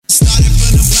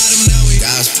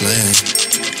plan.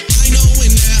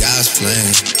 God's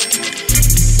plan.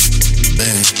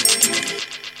 Man.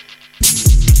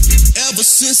 Ever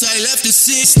since I left the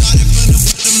scene, started from the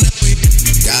bottom, now we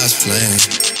God's plan.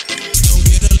 Don't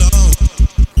get along.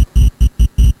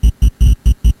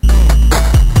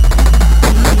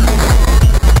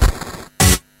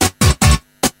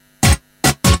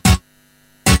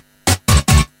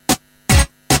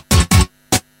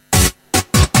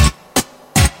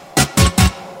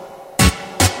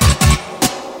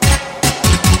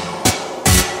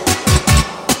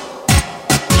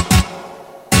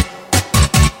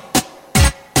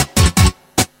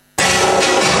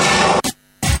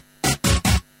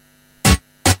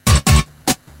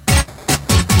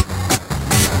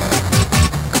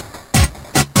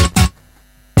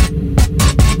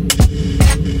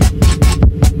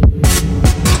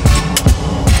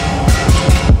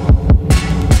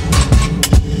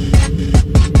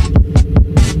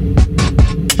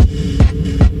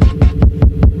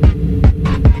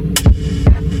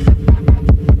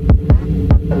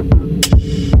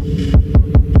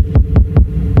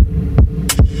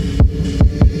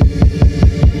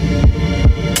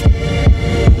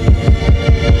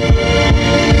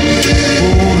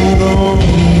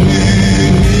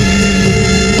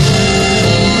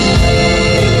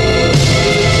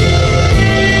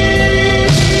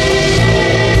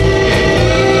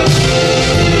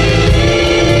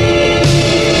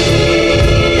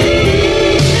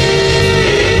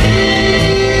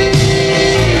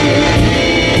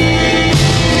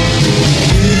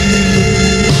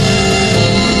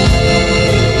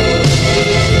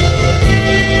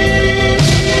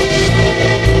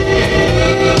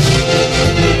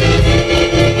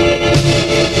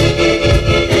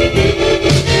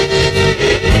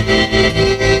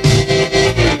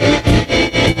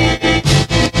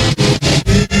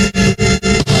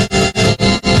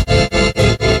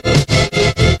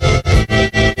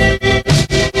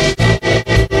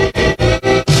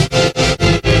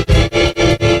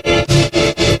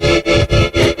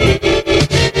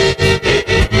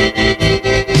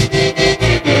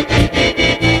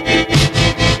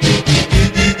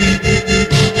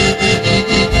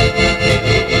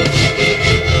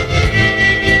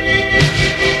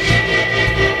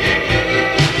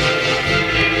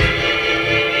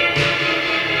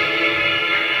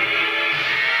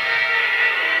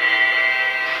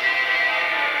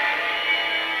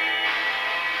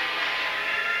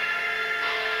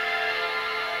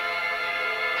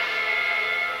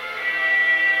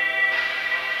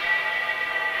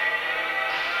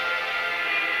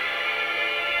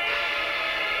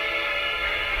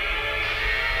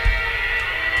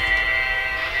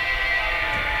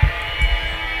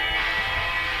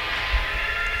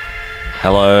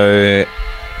 Hello,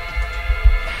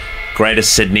 Greater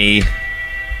Sydney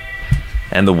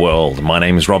and the world. My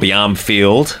name is Robbie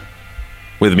Armfield.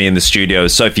 With me in the studio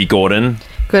is Sophie Gordon.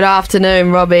 Good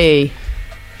afternoon, Robbie.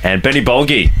 And Benny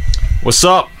Bolgi. What's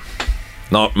up?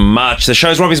 Not much. The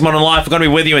show's Robbie's Modern Life. We're going to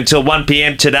be with you until 1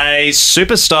 p.m. today.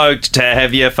 Super stoked to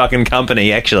have your fucking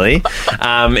company, actually.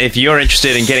 If you're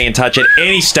interested in getting in touch at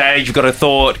any stage, you've got a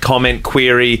thought, comment,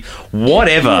 query,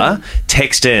 whatever,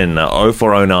 text in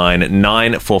 0409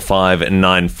 945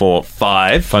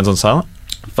 945. Phone's on silent?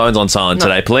 Phone's on silent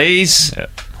today, please. Yeah,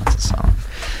 phone's on silent.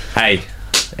 Hey,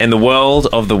 in the world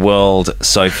of the world,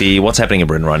 Sophie, what's happening in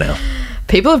Britain right now?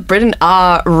 People of Britain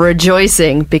are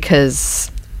rejoicing because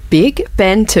Big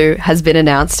Ben 2 has been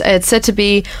announced. It's said to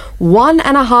be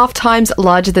 1.5 times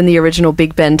larger than the original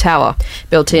Big Ben Tower,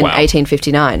 built in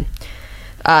 1859.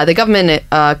 The government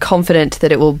are confident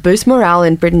that it will boost morale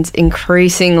in Britain's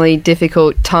increasingly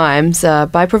difficult times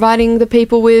by providing the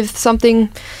people with something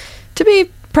to be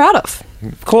proud of.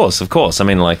 Of course. I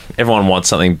mean, like, everyone wants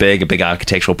something big, a big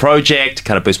architectural project,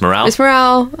 kind of boost morale. Boost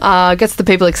morale, gets the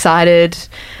people excited.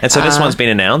 And so this one's been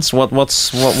announced. What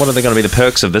are they going to be the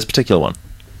perks of this particular one?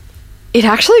 It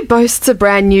actually boasts a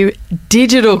brand new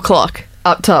digital clock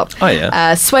up top. Oh,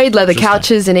 yeah. Suede leather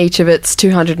couches in each of its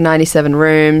 297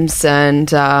 rooms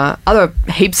and other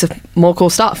heaps of more cool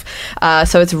stuff.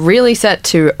 So it's really set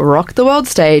to rock the world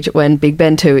stage when Big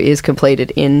Ben 2 is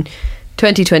completed in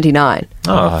 2029.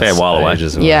 Oh, a fair while away.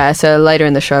 Yeah, so later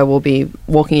in the show we'll be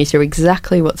walking you through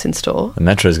exactly what's in store. The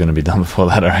metro's going to be done before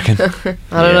that, I reckon.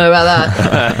 I don't know about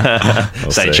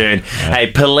that. Stay tuned. Yeah.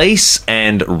 Hey, police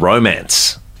and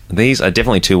romance. These are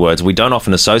definitely two words we don't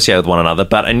often associate with one another,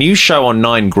 but a new show on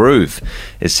 9 Groove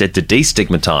is set to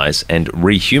destigmatise and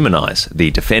rehumanise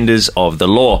the defenders of the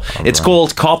law. It's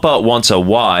called Copper Wants a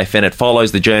Wife, and it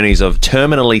follows the journeys of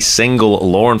terminally single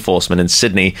law enforcement in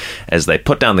Sydney as they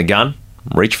put down the gun,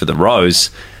 reach for the rose,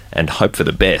 and hope for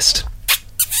the best.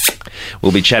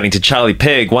 We'll be chatting to Charlie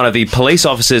Pegg, one of the police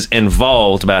officers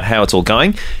involved, about how it's all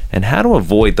going and how to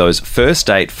avoid those first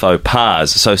date faux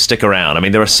pas. So stick around. I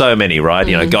mean, there are so many, right?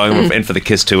 You know, going in for the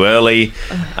kiss too early,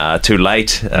 too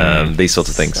late, these sorts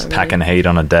of things. Packing heat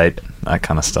on a date, that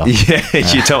kind of stuff. Yeah,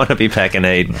 you don't want to be packing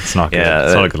heat. It's not good.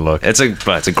 It's not a good look. It's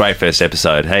a great first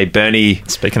episode. Hey, Bernie.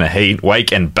 Speaking of heat,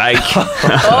 wake and bake.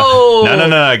 Oh!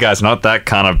 No, guys, not that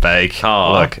kind of bake.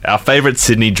 Oh. Look, our favourite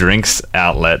Sydney drinks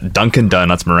outlet, Dunkin'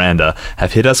 Donuts Miranda,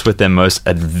 have hit us with their most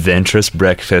adventurous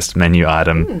breakfast menu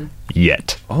item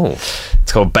yet. Oh.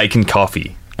 It's called Bacon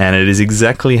Coffee. And it is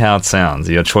exactly how it sounds.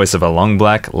 Your choice of a long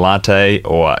black, latte,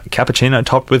 or cappuccino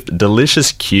topped with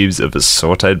delicious cubes of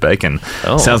sauteed bacon.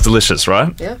 Oh. Sounds delicious,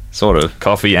 right? Yeah. Sort of.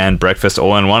 Coffee and breakfast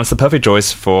all in one. It's the perfect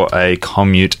choice for a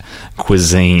commute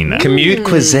cuisine. Commute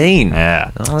cuisine. Yeah.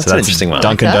 Oh, that's an interesting one.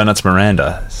 Dunkin' I like that. Donuts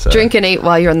Miranda. So. Drink and eat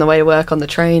while you're on the way to work on the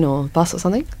train or bus or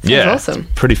something. Sounds awesome.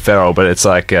 It's pretty feral, but it's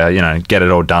like, get it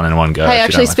all done in one go. Hey,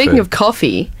 actually, speaking of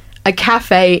coffee, a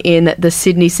cafe in the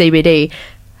Sydney CBD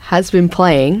has been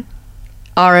playing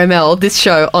RML, this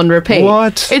show, on repeat.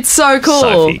 What? It's so cool.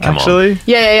 Sophie, come on. Actually?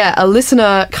 Yeah. A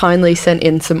listener kindly sent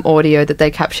in some audio that they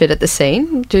captured at the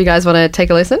scene. Do you guys want to take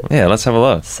a listen? Yeah, let's have a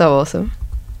look. So awesome.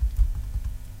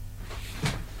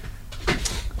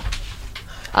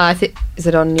 Is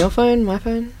it on your phone, my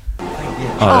phone?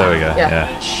 Oh, there we go. yeah.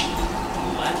 Yeah.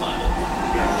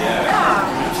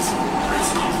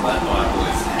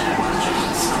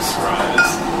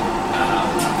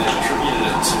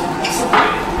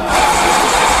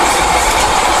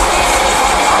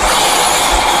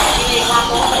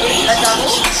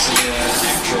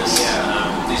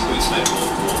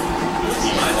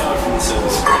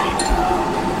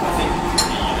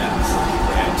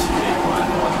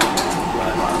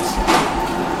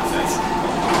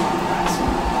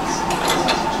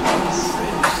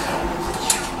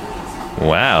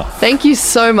 Wow. Thank you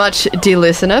so much, dear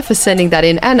listener, for sending that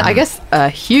in. And I guess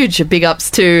huge big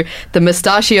ups to the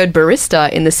mustachioed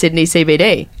barista in the Sydney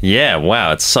CBD. Yeah,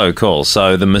 wow, it's so cool.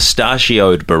 So the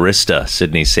mustachioed barista,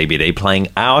 Sydney CBD, playing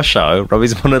our show,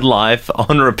 Robbie's Wanted Live,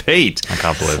 on repeat. I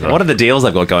can't believe it. What are the deals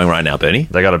they've got going right now, Bernie?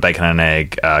 They got a bacon and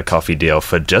egg coffee deal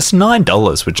for just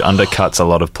 $9, which undercuts a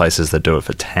lot of places that do it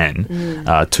for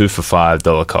 $10. 2 for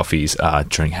 $5 coffees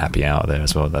during happy hour there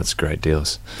as well. That's great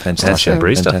deals. Fantastic.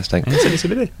 Barista. Fantastic. Yeah, Sydney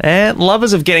CBD. And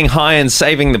lovers of getting high and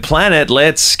saving the planet,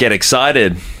 let's get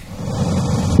excited.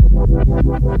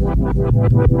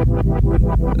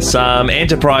 Some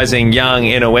enterprising young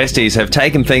inner Westies have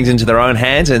taken things into their own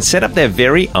hands and set up their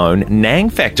very own Nang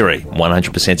factory.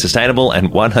 100% sustainable and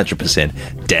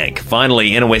 100% dank.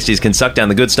 Finally, inner Westies can suck down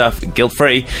the good stuff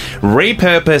guilt-free.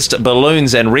 Repurposed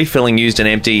balloons and refilling used and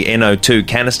empty NO2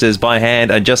 canisters by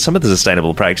hand are just some of the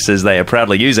sustainable practices they are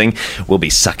proudly using. We'll be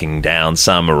sucking down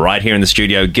some right here in the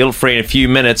studio guilt-free in a few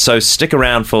minutes, so stick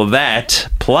around for that.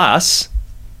 Plus,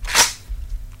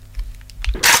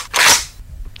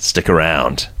 stick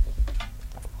around.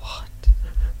 What?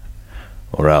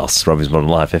 Or else. Robbie's Modern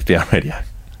Life, FBI Radio.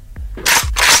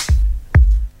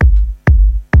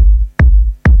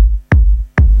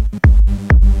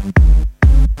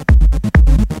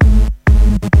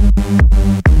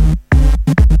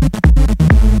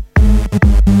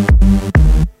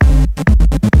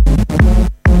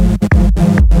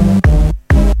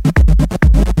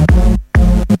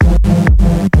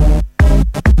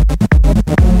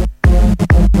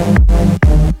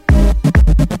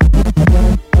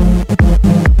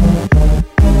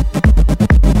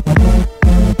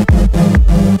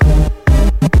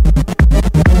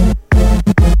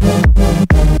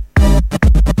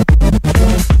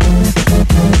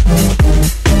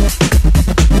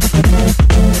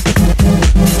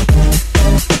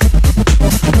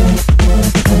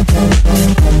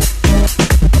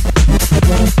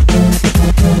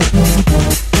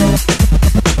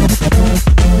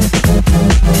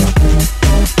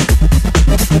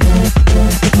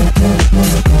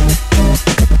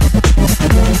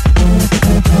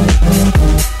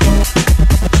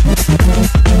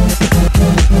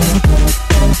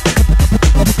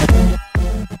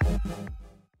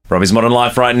 Robbie's Modern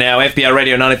Life right now, FBI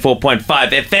Radio 94.5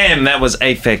 FM. That was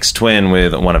Aphex Twin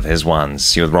with One of His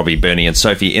Ones. You're with Robbie, Bernie and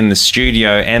Sophie in the studio,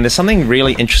 and there's something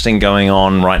really interesting going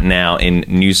on right now in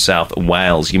New South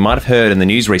Wales. You might have heard in the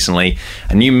news recently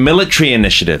a new military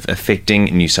initiative affecting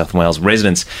New South Wales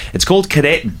residents. It's called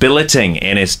Cadet Billeting,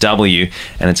 NSW,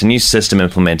 and it's a new system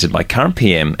implemented by current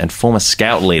PM and former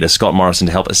Scout leader Scott Morrison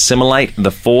to help assimilate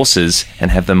the forces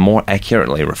and have them more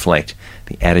accurately reflect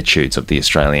the attitudes of the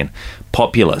Australian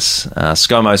populace.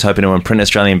 ScoMo's hoping to imprint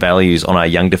Australian values on our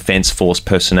young Defence Force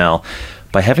personnel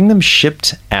by having them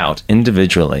shipped out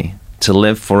individually to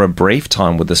live for a brief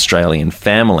time with Australian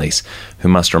families who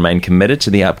must remain committed to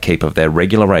the upkeep of their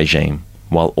regular regime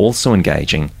while also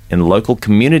engaging in local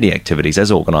community activities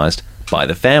as organised by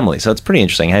the family. So it's pretty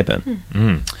interesting, hey,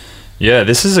 Ben? Yeah,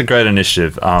 this is a great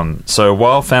initiative. So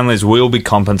while families will be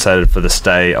compensated for the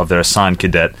stay of their assigned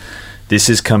cadet, this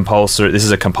is compulsory. This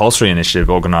is a compulsory initiative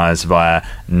organised via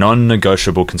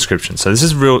non-negotiable conscription. So this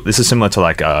is similar to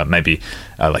like maybe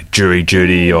like jury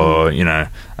duty or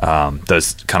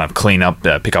those kind of clean up,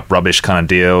 pick up rubbish kind of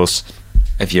deals.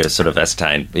 If you're sort of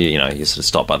ascertained, you're sort of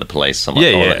stopped by the police. Something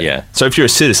Yeah. So if you're a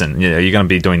citizen, you're going to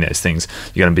be doing those things.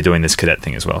 You're going to be doing this cadet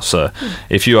thing as well. So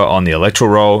if you are on the electoral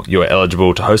roll, you are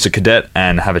eligible to host a cadet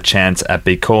and have a chance at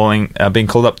being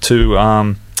called up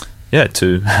to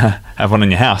to have one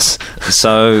in your house.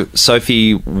 So,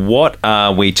 Sophie, what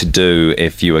are we to do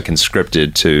if you are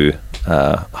conscripted to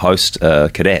host a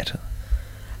cadet?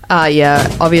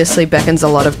 Obviously beckons a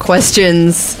lot of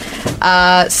questions.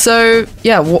 What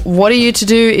are you to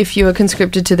do if you are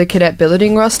conscripted to the cadet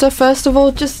billeting roster? First of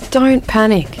all, just don't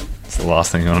panic. It's the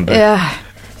last thing you want to do. Yeah.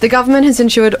 The government has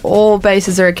ensured all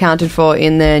bases are accounted for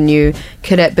in their new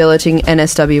Cadet Billeting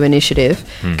NSW initiative.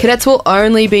 Cadets will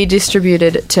only be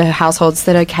distributed to households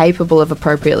that are capable of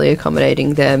appropriately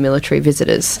accommodating their military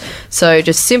visitors. So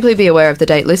just simply be aware of the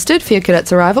date listed for your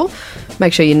cadet's arrival.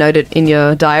 Make sure you note it in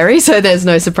your diary so there's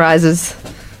no surprises.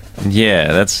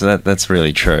 Yeah, that's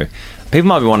really true. People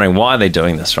might be wondering why they're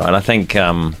doing this, right? I think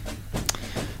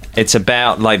it's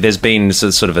about, like, there's been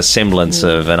sort of a semblance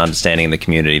of an understanding in the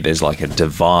community. There's like a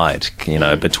divide,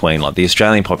 between like the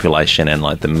Australian population and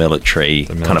like the military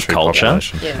kind of culture.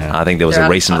 Yeah. I think there was a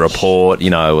recent report,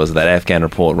 was that Afghan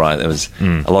report, right? There was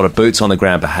a lot of boots on the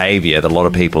ground behaviour that a lot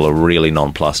of people are really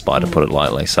nonplussed by, to put it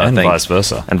lightly. So and I think, vice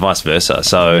versa. And vice versa.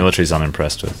 So the military's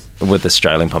unimpressed with the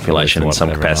Australian population in some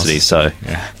capacity. So.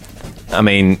 Yeah. I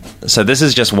mean, so this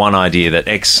is just one idea that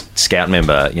ex-Scout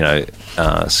member,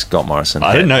 Scott Morrison.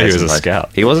 I didn't know he was a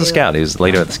Scout. He was a Scout. He was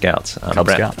leader of the Scouts. Cub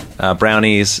Scout.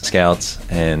 Brownies, Scouts,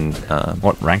 and...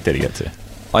 what rank did he get to?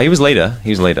 Oh, he was leader.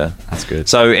 That's good.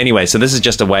 So anyway, this is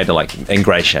just a way to like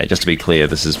ingratiate, just to be clear,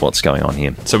 this is what's going on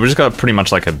here. So we've just got pretty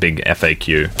much like a big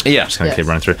FAQ. Yeah. Just going to keep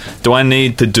running through. Do I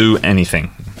need to do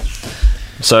anything?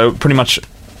 So pretty much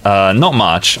not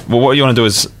much. Well, what you want to do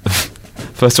is...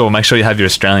 First of all, make sure you have your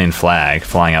Australian flag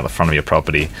flying out the front of your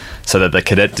property so that the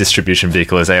cadet distribution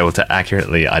vehicle is able to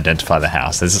accurately identify the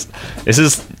house. This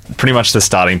is pretty much the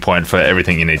starting point for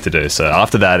everything you need to do. So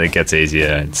after that, it gets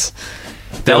easier.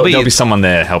 There'll be someone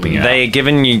there helping you out. They are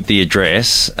giving you the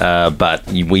address, but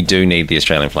we do need the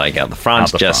Australian flag out the front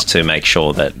to make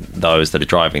sure that those that are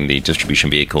driving the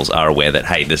distribution vehicles are aware that,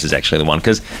 hey, this is actually the one.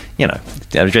 Because, the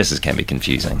addresses can be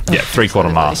confusing. Yeah,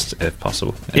 3/4 mast if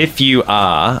possible. Yeah. If you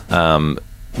are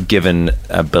given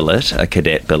a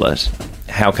cadet billet,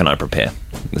 how can I prepare?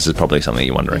 This is probably something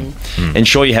you're wondering.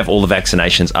 Ensure you have all the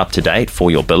vaccinations up to date for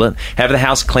your billet. Have the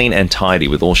house clean and tidy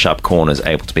with all sharp corners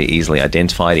able to be easily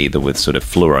identified, either with sort of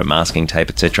fluoro masking tape,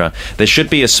 etc. There should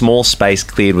be a small space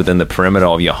cleared within the perimeter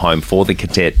of your home for the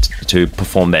cadet to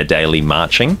perform their daily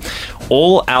marching.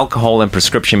 All alcohol and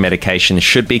prescription medication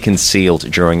should be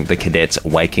concealed during the cadets'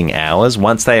 waking hours.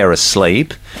 Once they are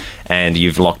asleep and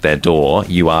you've locked their door,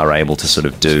 you are able to sort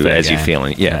of do as you feel.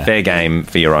 Yeah, fair game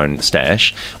for your own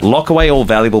stash. Lock away all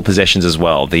valuable possessions as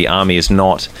well. The army is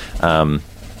not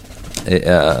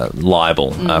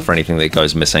liable for anything that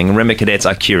goes missing. Remember, cadets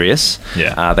are curious.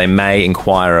 Yeah. They may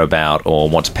inquire about or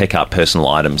want to pick up personal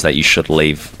items that you should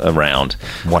leave around.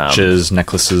 Watches,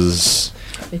 necklaces,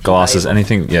 glasses,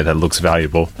 anything that looks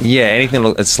valuable. Yeah, anything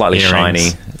that's slightly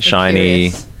Earrings.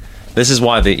 shiny. This is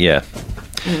why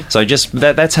So just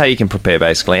that's how you can prepare,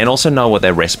 basically, and also know what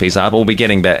their recipes are. But we'll be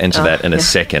getting into that in a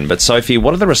second. But Sophie,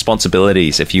 what are the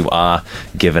responsibilities if you are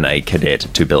given a cadet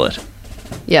to billet?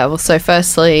 Yeah, well, so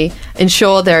firstly,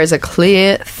 ensure there is a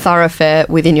clear thoroughfare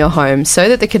within your home so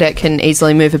that the cadet can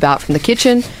easily move about from the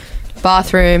kitchen,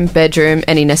 bathroom, bedroom,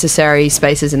 any necessary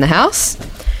spaces in the house.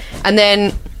 And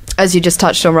then, as you just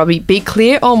touched on, Robbie, be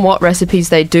clear on what recipes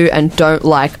they do and don't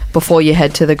like before you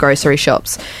head to the grocery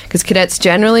shops. Because cadets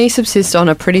generally subsist on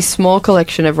a pretty small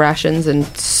collection of rations and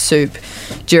soup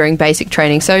during basic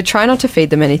training. So try not to feed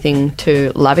them anything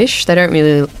too lavish. They don't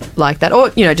really like that. Or,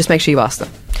 just make sure you ask them.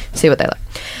 See what they like.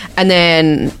 And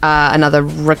then another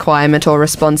requirement or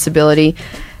responsibility,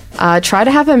 try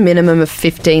to have a minimum of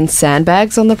 15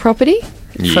 sandbags on the property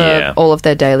for all of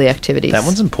their daily activities. That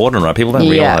one's important, right? People don't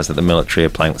realise that the military are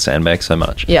playing with sandbags so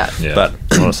much. Yeah. But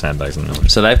a lot of sandbags in the military.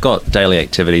 So they've got daily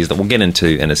activities that we'll get into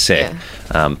in a sec.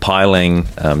 Piling,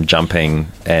 jumping,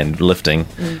 and lifting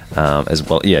as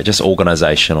well. Yeah, just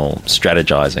organisational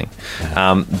strategising.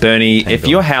 Bernie, if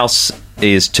your house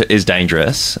is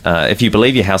dangerous, if you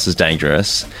believe your house is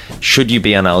dangerous, should you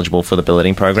be ineligible for the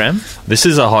billeting program? This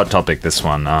is a hot topic, this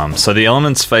one. So the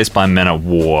elements faced by men at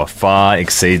war far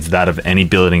exceeds that of any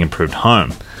billeting-approved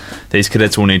home. These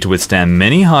cadets will need to withstand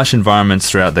many harsh environments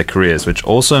throughout their careers, which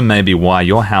also may be why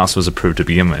your house was approved to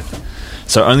begin with.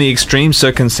 So only extreme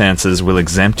circumstances will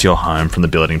exempt your home from the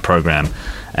billeting program.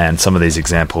 And some of these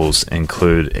examples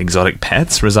include exotic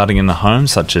pets residing in the home,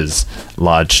 such as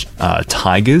large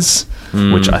tigers,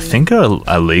 which I think are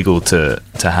illegal to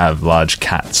have large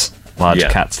cats.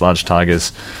 Large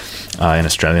tigers in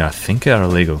Australia, I think are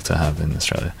illegal to have in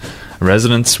Australia.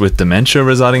 Residents with dementia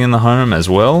residing in the home as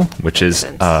well, which is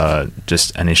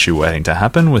just an issue waiting to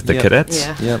happen with the cadets.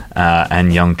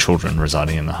 And young children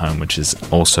residing in the home, which is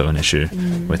also an issue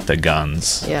with the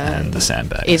guns and the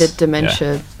sandbags. Either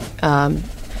dementia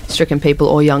stricken people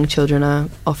or young children are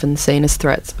often seen as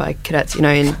threats by cadets,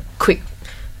 in quick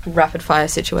rapid fire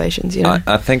situations,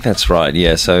 I think that's right,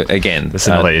 yeah. So again, there's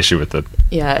another issue with the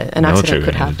an accident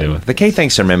could happen. The key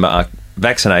things to remember are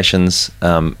vaccinations,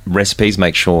 recipes,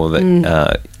 make sure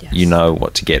that you know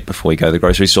what to get before you go to the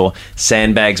grocery store.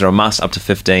 Sandbags are a must, up to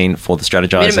 15 for the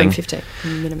strategizing. Minimum 15.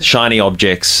 Minimum. Shiny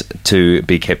objects to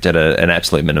be kept at an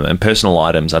absolute minimum. And personal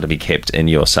items are to be kept in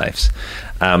your safes.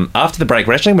 After the break,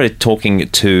 we're actually going to be talking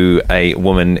to a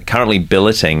woman currently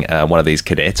billeting one of these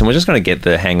cadets, and we're just going to get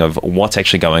the hang of what's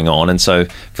actually going on. And so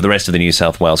for the rest of the New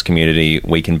South Wales community,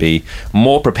 we can be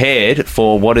more prepared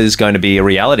for what is going to be a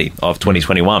reality of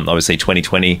 2021. Obviously,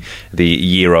 2020, the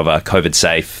year of COVID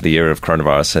safe, the year of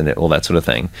coronavirus and all that sort of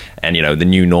thing. And, the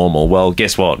new normal. Well,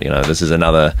 guess what? This is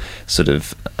another sort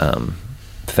of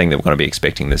thing that we're going to be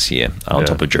expecting this year on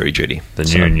top of jury duty. The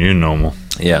new normal.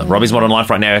 Yeah. Robbie's Modern Life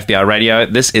right now, FBI Radio.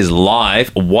 This is live.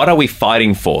 What are we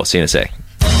fighting for? See you in a sec.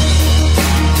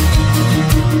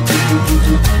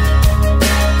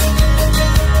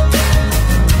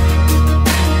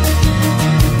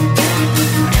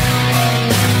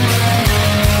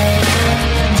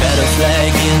 Better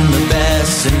flag in the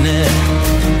bassinet,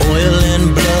 oil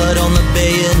and blood on the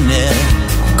bayonet.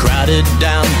 Crowded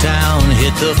downtown,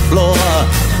 hit the floor.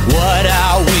 What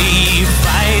are we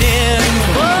fighting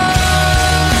for?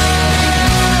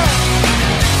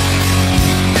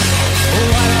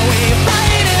 What are we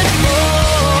fighting for?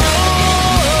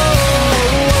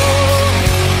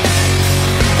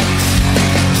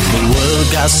 The world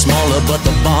got smaller, but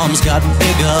the bombs got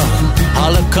bigger.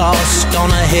 Holocaust on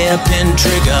a hairpin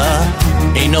trigger.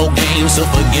 Ain't no game, so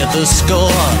forget the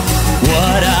score.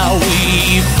 What are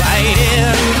we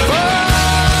fighting for?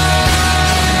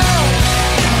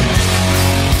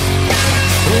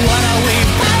 What are we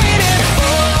fighting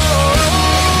for?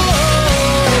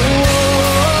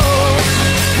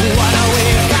 What are we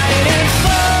fighting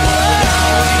for?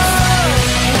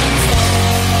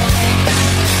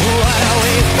 What are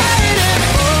we fighting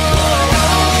for?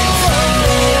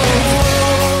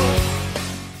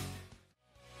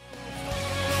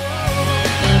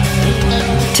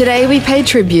 Today we pay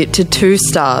tribute to 2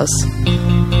 stars.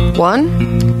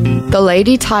 One, the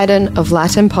Lady Titan of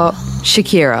Latin pop,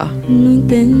 Shakira.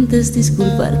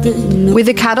 With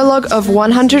a catalogue of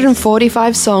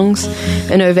 145 songs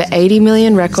and over 80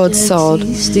 million records sold,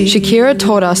 Shakira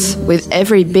taught us with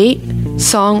every beat,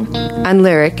 song, and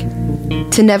lyric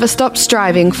to never stop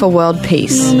striving for world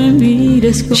peace.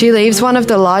 She leaves one of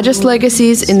the largest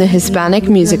legacies in the Hispanic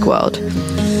music world.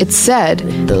 It's said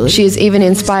she has even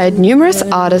inspired numerous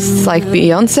artists like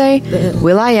Beyoncé,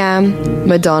 will.i.am,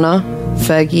 Madonna,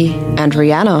 Fergie, and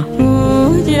Rihanna.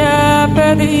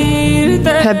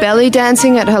 Her belly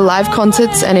dancing at her live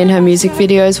concerts and in her music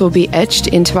videos will be etched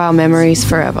into our memories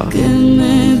forever.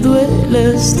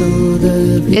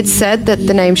 It's said that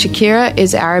the name Shakira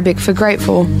is Arabic for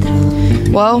grateful.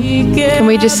 Well, can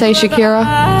we just say Shakira?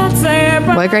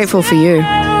 We're grateful for you.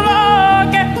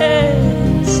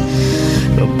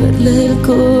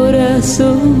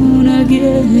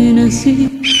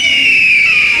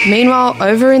 Meanwhile,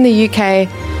 over in the UK,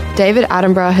 David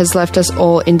Attenborough has left us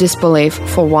all in disbelief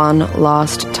for one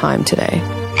last time today.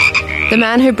 The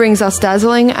man who brings us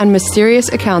dazzling and mysterious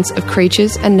accounts of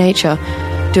creatures and nature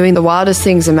doing the wildest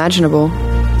things imaginable.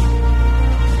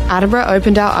 Attenborough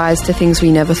opened our eyes to things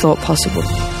we never thought possible.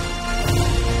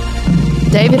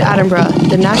 David Attenborough,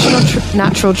 the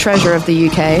natural treasure of the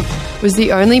UK, was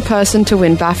the only person to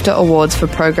win BAFTA awards for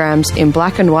programs in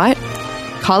black and white,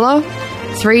 colour,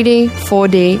 3D,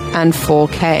 4D, and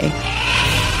 4K.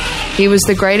 He was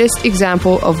the greatest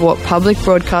example of what public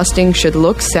broadcasting should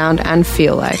look, sound, and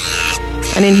feel like.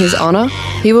 And in his honour,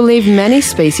 he will leave many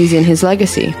species in his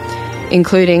legacy,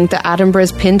 including the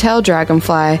Attenborough's pintail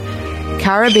dragonfly,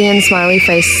 Caribbean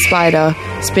smiley-faced spider,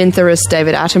 Spintharus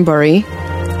David Attenborough,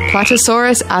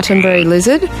 Platysaurus attenborough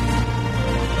lizard,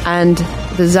 and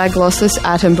the Zaglossus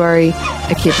attenborough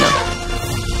echidna.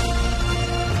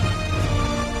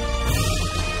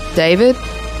 David,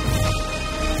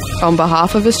 on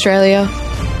behalf of Australia,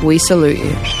 we salute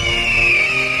you.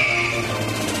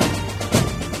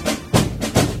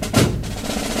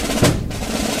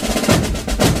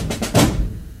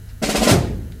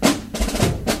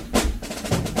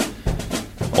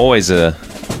 Always a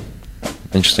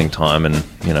interesting time, and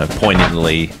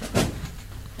poignantly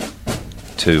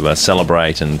to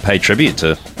celebrate and pay tribute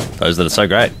to those that are so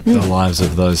great. The lives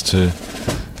of those two.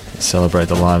 Celebrate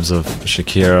the lives of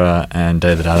Shakira and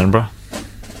David Attenborough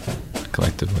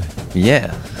collectively.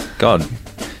 Yeah, God,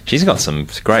 she's got some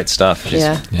great stuff.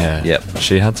 Yeah. Yep.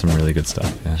 She had some really good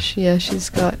stuff. Yeah. She's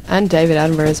got, and David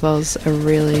Attenborough as well is a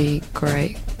really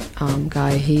great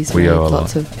guy. He's We made owe a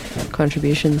lots lot. of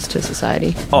contributions to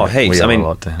society. Oh, heaps. We I owe a mean,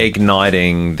 lot to him.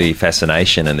 igniting the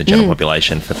fascination in the general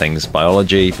population for things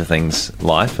biology, for things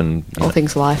life, and All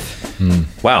things life.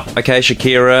 wow. Okay,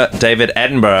 Shakira, David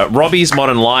Attenborough, Robbie's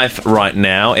Modern Life right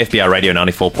now. FBR Radio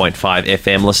 94.5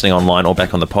 FM, listening online or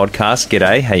back on the podcast.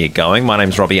 G'day, how you going? My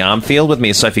name's Robbie Armfield. With me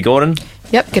is Sophie Gordon.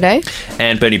 Yep, g'day.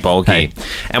 And Bernie Bolge. Hey.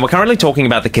 And we're currently talking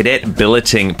about the cadet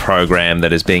billeting program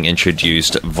that is being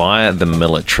introduced via the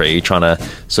military, trying to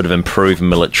sort of improve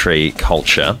military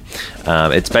culture.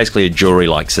 It's basically a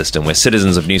jury-like system where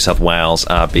citizens of New South Wales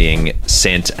are being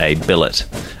sent a billet,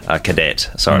 a cadet.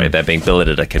 Sorry, they're being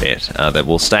billeted a cadet that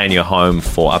will stay in your home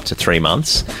for up to 3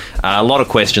 months. A lot of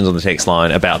questions on the text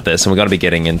line about this, and we're going to be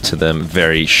getting into them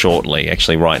very shortly,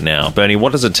 actually right now. Bernie,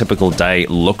 what does a typical day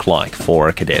look like for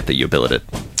a cadet that you're billeted?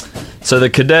 So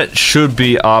the cadet should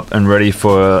be up and ready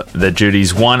for their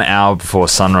duties 1 hour before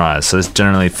sunrise. So it's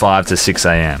generally 5 to 6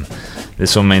 a.m.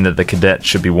 This will mean that the cadet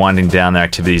should be winding down their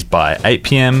activities by 8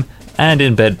 p.m. and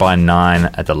in bed by 9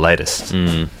 at the latest.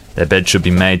 Their bed should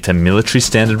be made to military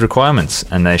standard requirements,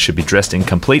 and they should be dressed in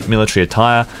complete military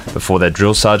attire before their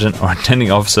drill sergeant or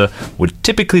attending officer would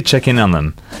typically check in on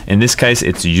them. In this case,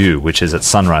 it's you, which is at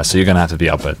sunrise, so you're going to have to be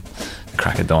up at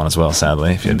crack of dawn as well,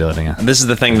 sadly, if you're billeting it. This is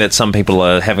the thing that some people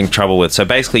are having trouble with. So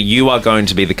basically, you are going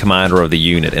to be the commander of the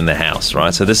unit in the house,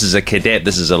 right? So this is a cadet.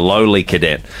 This is a lowly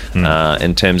cadet.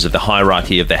 In terms of the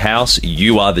hierarchy of the house,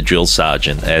 you are the drill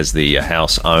sergeant as the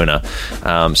house owner.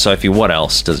 Sophie, what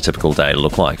else does a typical day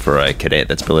look like for a cadet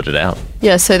that's billeted out?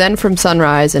 Yeah, so then from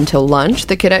sunrise until lunch,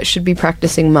 the cadet should be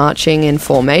practicing marching in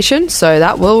formation. So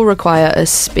that will require a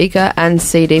speaker and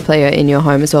CD player in your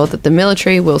home as well, that the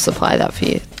military will supply that for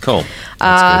you. Cool.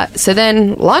 So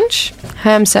then lunch,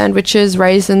 ham sandwiches,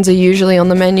 raisins are usually on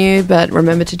the menu, but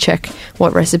remember to check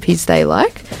what recipes they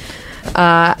like.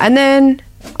 And then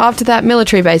after that,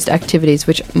 military-based activities,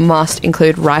 which must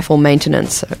include rifle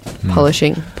maintenance, so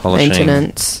polishing,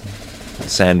 maintenance.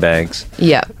 Sandbags.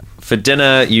 Yeah. For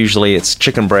dinner, usually it's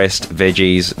chicken breast,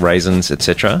 veggies, raisins,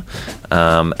 etc.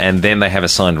 And then they have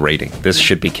assigned reading. This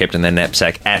should be kept in their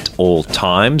knapsack at all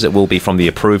times. It will be from the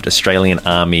approved Australian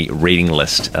Army reading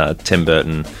list. Tim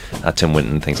Burton, Tim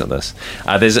Winton, things like this.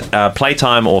 There's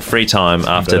playtime or free time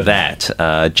after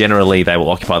that. Generally, they will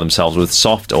occupy themselves with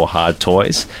soft or hard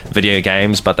toys, video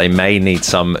games, but they may need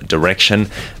some direction.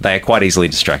 They are quite easily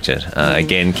distracted.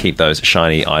 Again, keep those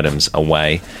shiny items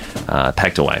away,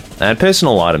 packed away. And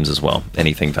personal items as well,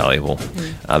 anything valuable.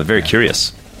 They're very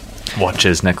curious.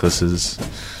 Watches, necklaces.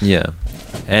 Yeah.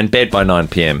 And bed by 9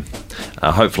 p.m.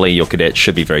 Hopefully your cadets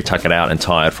should be very tuckered out and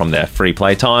tired from their free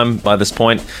play time by this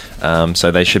point.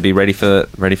 So they should be ready for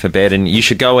bed. And you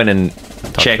should go in and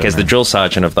check as the drill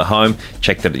sergeant of the home,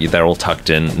 check that they're all tucked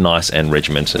in, nice and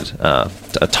regimented,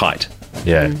 tight.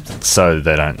 Yeah, so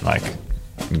they don't,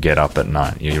 get up at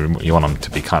night. You want them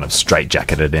to be kind of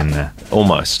straight-jacketed in there.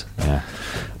 Almost. Yeah.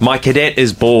 My cadet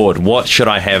is bored. What should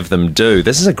I have them do?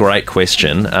 This is a great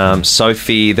question.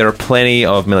 Sophie, there are plenty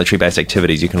of military-based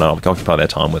activities you can occupy their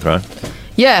time with, right?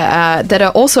 Yeah, that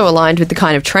are also aligned with the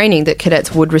kind of training that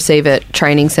cadets would receive at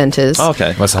training centres. Oh,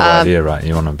 okay. That's the whole idea, right?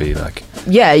 You want to be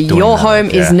Yeah, your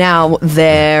home is now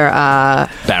their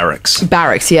barracks.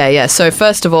 Barracks, yeah. So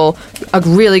first of all, a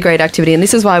really great activity, and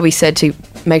this is why we said to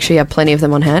make sure you have plenty of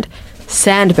them on hand,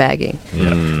 sandbagging.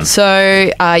 Yeah.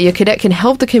 So your cadet can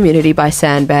help the community by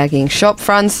sandbagging shop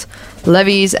fronts,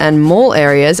 levees and mall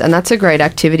areas, and that's a great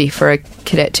activity for a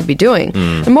cadet to be doing.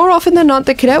 And more often than not,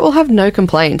 the cadet will have no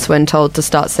complaints when told to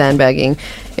start sandbagging.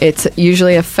 It's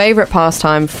usually a favourite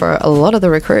pastime for a lot of the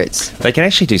recruits. They can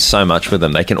actually do so much with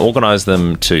them. They can organise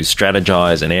them to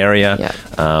strategise an area.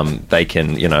 They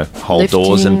can, hold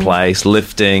doors in place,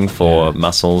 lifting for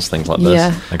muscles, things like this.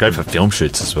 Yeah. They're great for film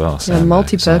shoots as well. Yeah,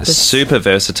 multi-purpose. Super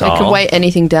versatile. They can weigh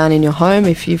anything down in your home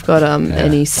if you've got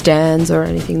any stands or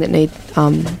anything that need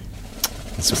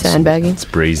sandbagging. It's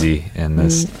breezy and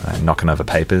there's knocking over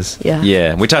papers.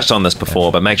 Yeah, we touched on this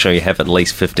before, but make sure you have at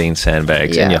least 15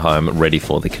 sandbags in your home ready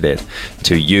for the cadet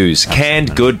to use.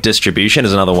 Canned good distribution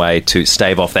is another way to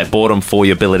stave off that boredom for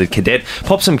your billeted cadet.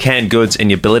 Pop some canned goods in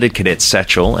your billeted cadet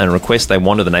satchel and request they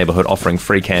wander the neighbourhood offering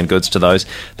free canned goods to those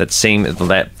that seem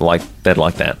like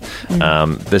that.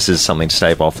 This is something to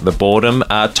stave off the boredom.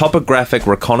 Topographic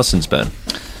reconnaissance burn.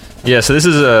 Yeah, so this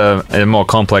is a more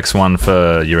complex one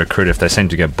for your recruit if they seem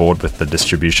to get bored with the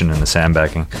distribution and the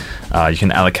sandbagging. You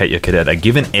can allocate your cadet a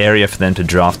given area for them to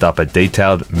draft up a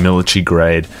detailed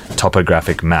military-grade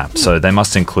topographic map. So they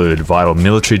must include vital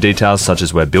military details such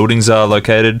as where buildings are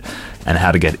located and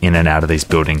how to get in and out of these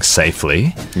buildings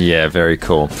safely. Yeah, very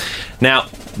cool. Now,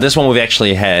 this one we've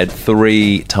actually had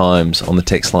 3 times on the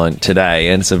text line today,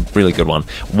 and it's a really good one.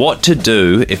 What to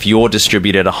do if you're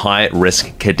distributed a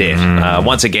high-risk cadet?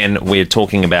 Once again, we're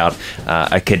talking about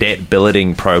a cadet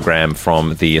billeting program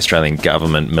from the Australian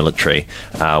government military,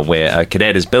 where a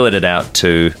cadet is billeted out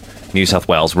to New South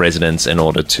Wales residents in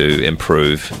order to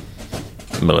improve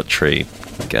military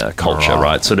culture,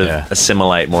 right? Sort of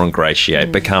assimilate, more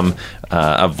ingratiate, become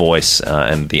a voice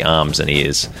and the arms and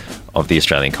ears of the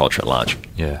Australian culture at large.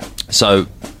 Yeah. So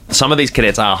some of these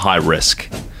cadets are high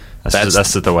risk. That's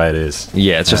just the way it is.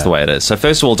 Yeah, it's just the way it is. So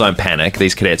first of all, don't panic.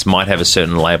 These cadets might have a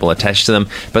certain label attached to them,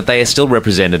 but they are still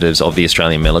representatives of the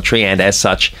Australian military and as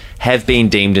such have been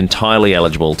deemed entirely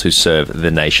eligible to serve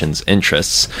the nation's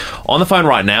interests. On the phone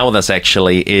right now with us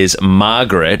actually is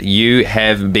Margaret. You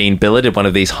have been billeted one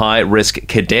of these high-risk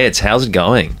cadets. How's it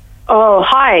going? Oh,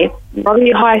 hi,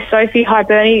 Robbie. Hi, Sophie. Hi,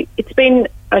 Bernie. It's been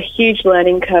a huge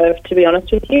learning curve, to be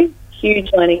honest with you.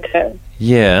 Huge learning curve.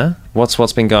 Yeah. What's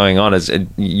been going on?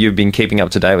 You've been keeping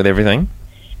up to date with everything?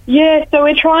 Yeah, so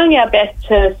we're trying our best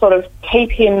to sort of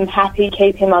keep him happy,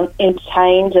 keep him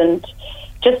entertained, and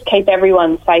just keep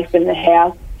everyone safe in the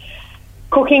house.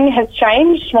 Cooking has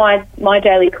changed. My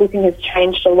daily cooking has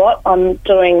changed a lot. I'm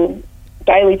doing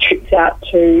daily trips out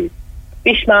to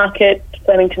Fish Market,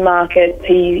 Flemington Market.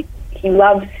 He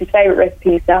loves, his favourite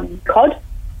recipe is cod.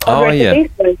 Oh, recipe.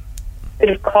 So a bit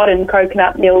of cod and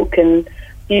coconut milk and a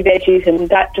few veggies, and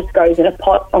that just goes in a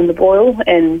pot on the boil,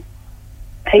 and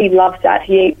he loves that.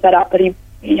 He eats that up, but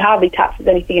he hardly touches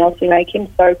anything else we make him.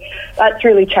 So that's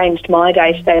really changed my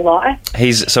day-to-day life.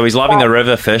 He's loving the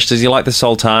river fish. Does he like the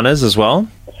sultanas as well?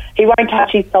 He won't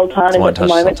touch his sultanas at the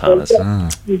moment.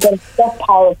 He's got a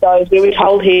stockpile of those. We were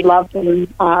told he loved them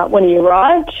when he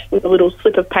arrived with a little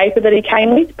slip of paper that he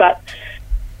came with, but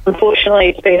unfortunately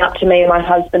it's been up to me and my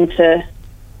husband to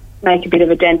make a bit of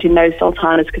a dent in those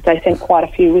sultanas because they sent quite a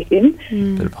few with him.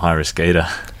 Bit of high-risk eater.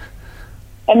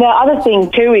 And the other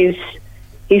thing too is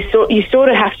you sort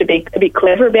of have to be a bit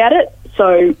clever about it.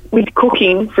 So with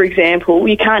cooking, for example,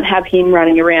 you can't have him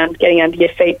running around getting under your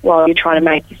feet while you're trying to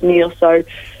make his meal. So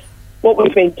what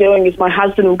we've been doing is my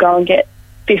husband will go and get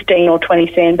 15 or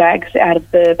 20 sandbags out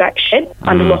of the back shed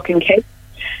under lock and key,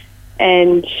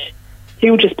 and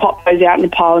he'll just pop those out in a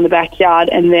pile in the backyard,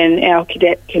 and then our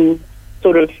cadet can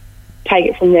sort of take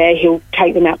it from there. He'll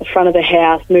take them out the front of the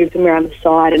house, move them around the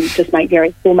side, and just make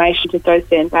various formations with those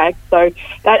sandbags. So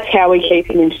that's how we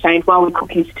keep him entertained while we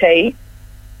cook his tea.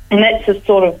 And that's the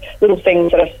sort of little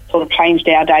things that have sort of changed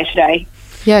our day-to-day.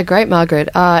 Yeah, great, Margaret.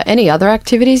 Any other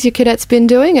activities your cadet's been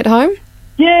doing at home?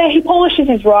 Yeah, he polishes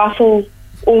his rifle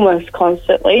almost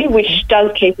constantly, which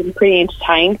does keep him pretty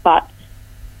entertained. But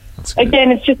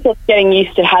again, it's just sort of getting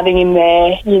used to having him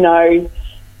there,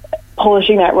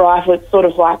 polishing that rifle. It's sort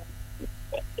of like,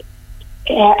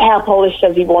 how polished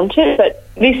does he want it? But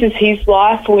this is his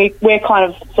life. We're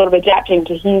kind of sort of adapting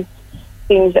to his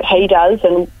things that he does,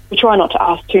 and we try not to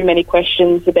ask too many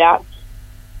questions about,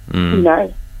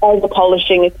 over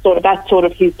polishing. It's that's sort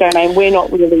of his domain. We're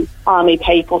not really army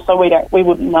people, so we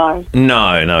wouldn't know.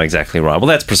 No, exactly right. Well,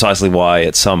 that's precisely why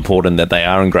it's so important that they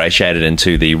are ingratiated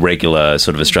into the regular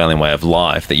sort of Australian way of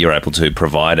life that you're able to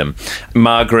provide him.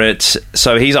 Margaret,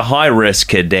 so he's a high-risk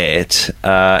cadet.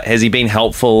 Has he been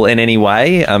helpful in any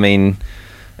way? I mean,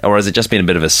 or has it just been a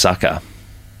bit of a sucker?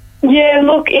 Yeah,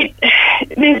 look,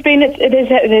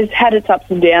 there's had its ups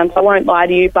and downs. I won't lie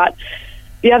to you, but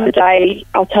the other day,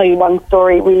 I'll tell you one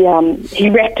story. He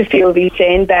wrecked a few of his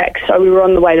sandbags, so we were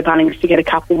on the way to Bunnings to get a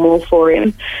couple more for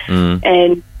him.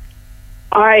 And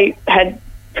I had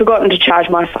forgotten to charge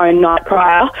my phone night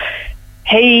prior.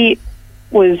 He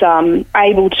was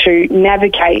able to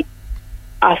navigate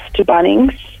us to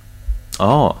Bunnings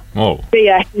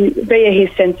via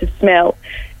his sense of smell.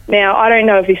 Now, I don't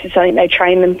know if this is something they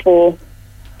train them for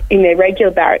in their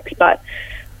regular barracks, but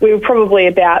we were probably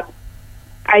about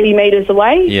 80 metres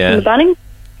away from the Bunnings.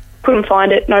 Couldn't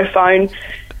find it, no phone,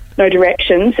 no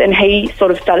directions, and he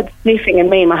sort of started sniffing, and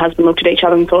me and my husband looked at each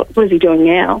other and thought, what is he doing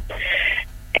now?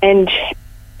 And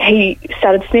he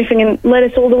started sniffing and led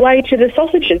us all the way to the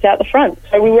sausages out the front.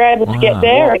 So we were able to get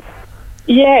there. And,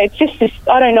 it's just this,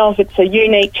 I don't know if it's a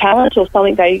unique talent or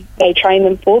something they train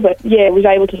them for, but we was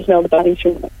able to smell the Bunnings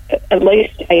from at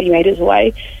least 80 metres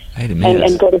away. 80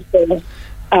 metres. And got us there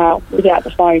without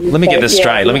the phone. Let me get this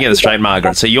straight,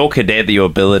 Margaret. So your cadet that you were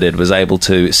billeted was able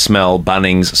to smell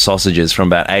Bunnings sausages from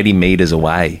about 80 metres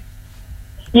away.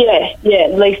 Yeah,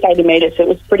 at least 80 metres. It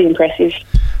was pretty impressive.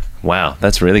 Wow,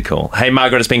 that's really cool. Hey,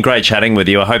 Margaret, it's been great chatting with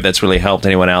you. I hope that's really helped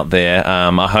anyone out there.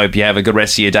 I hope you have a good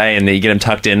rest of your day and you get them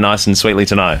tucked in nice and sweetly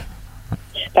to know.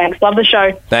 Thanks. Love the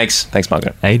show. Thanks,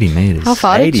 Margaret. 80 metres. How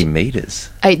far? 80 metres.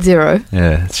 80.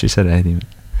 Yeah, she said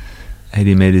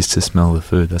 80 metres to smell the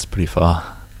food. That's pretty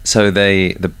far. So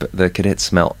the cadets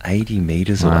smell 80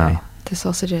 metres away. The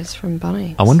sausages from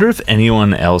Bunnings. I wonder if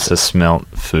anyone else has smelt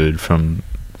food from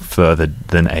further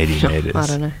than 80 metres. I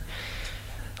don't know.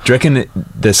 Do you reckon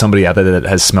there's somebody out there that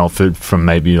has smelled food from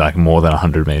maybe like more than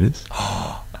 100 metres?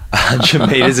 100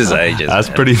 metres is ages.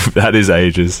 That is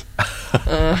ages.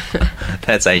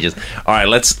 That's ages. All right,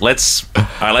 let's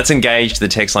engage the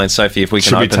text line, Sophie. If we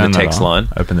can open the text line.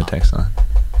 Open the text line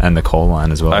and the call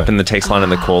line as well. Open the text line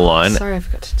and the call line. Sorry, I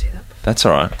forgot to do that. That's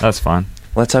all right. That's fine.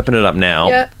 Let's open it up now.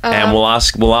 Yeah, and we'll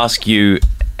ask you,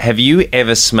 have you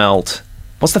ever smelt?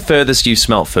 What's the furthest you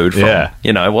smelt food from? Yeah.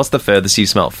 You know, what's the furthest you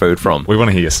smelt food from? We want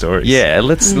to hear your stories. Yeah,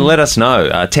 let us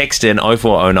know. Text in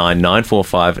 0409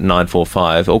 945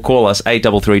 945 or call us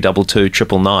 8332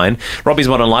 999. Robbie's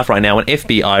Modern Life right now on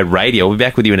FBI Radio. We'll be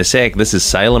back with you in a sec. This is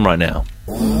Salem right now.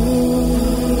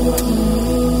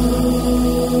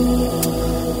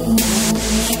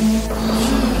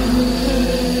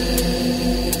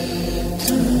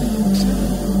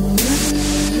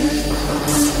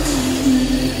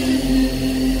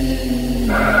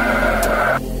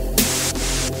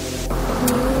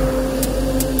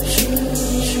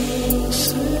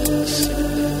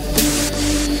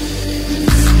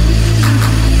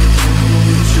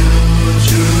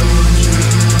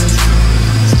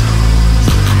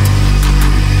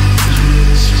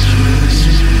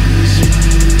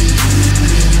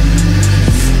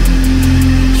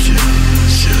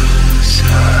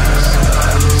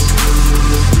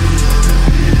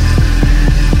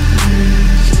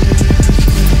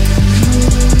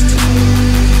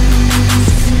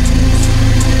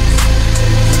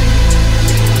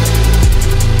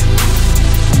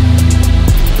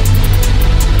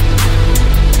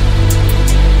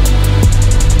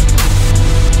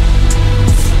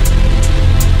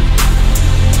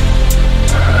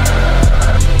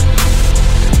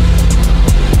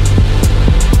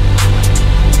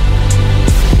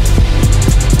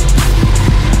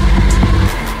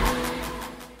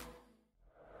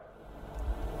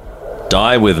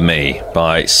 Die With Me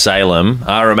by Salem,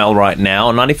 RML right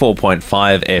now,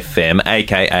 94.5 FM,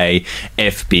 aka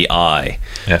FBI.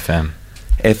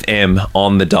 FM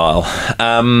on the dial.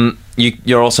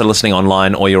 You're also listening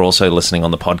online or you're also listening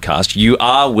on the podcast. You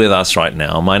are with us right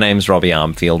now. My name's Robbie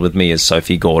Armfield. With me is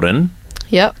Sophie Gordon.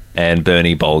 Yep. And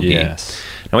Bernie Bolge. Yes.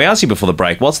 Now, we asked you before the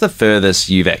break, what's the furthest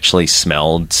you've actually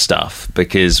smelled stuff?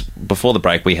 Because before the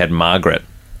break, we had Margaret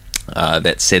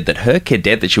that said that her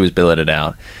cadet that she was billeted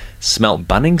out smelt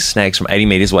Bunnings snacks from 80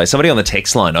 metres away. Somebody on the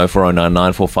text line, 0409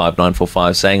 945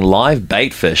 945, saying live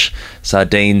baitfish,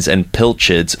 sardines and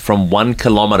pilchards from 1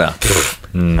 kilometre.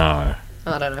 No.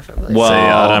 I don't know if I believe Well, See,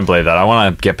 I don't believe that. I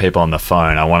want to get people on the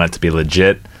phone. I want it to be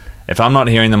legit. If I'm not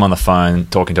hearing them on the phone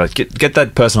talking to us, get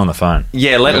that person on the phone.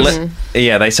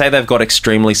 Yeah, they say they've got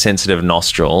extremely sensitive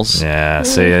nostrils. Yeah,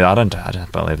 see, I don't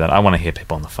believe that. I want to hear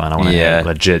people on the phone. I want to hear it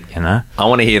legit, you know? I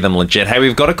want to hear them legit. Hey,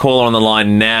 we've got a caller on the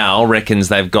line now, reckons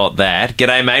they've got that.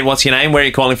 G'day, mate. What's your name? Where are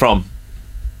you calling from?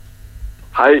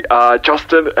 Hey,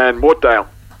 Justin and Wooddale.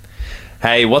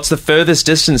 Hey, what's the furthest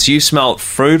distance you smelt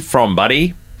food from,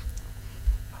 buddy?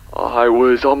 I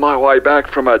was on my way back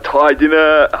from a Thai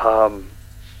dinner.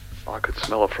 I could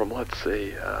smell it from, let's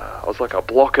see, I was like a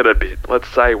block and a bit. Let's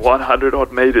say 100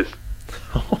 odd metres.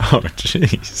 Oh,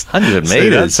 jeez. 100 See, that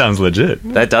meters. sounds legit.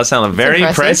 That does sound very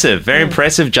impressive. Very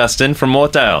impressive, Justin from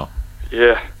Mortdale.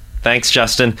 Yeah. Thanks,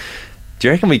 Justin. Do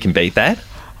you reckon we can beat that?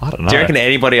 I don't know. Do you reckon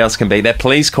anybody else can beat that?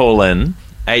 Please call in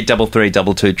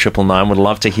 833-22-999. Would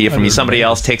love to hear from you. Somebody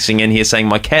else texting in here saying,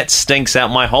 my cat stinks out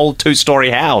my whole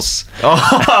 2-story house.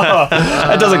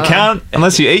 That doesn't count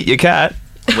unless you eat your cat.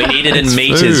 We need it in It's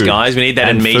meters, food. guys. We need that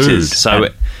in And meters. food. So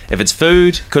And- if it's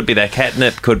food, could be that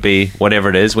catnip, could be whatever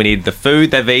it is. We need the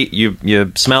food that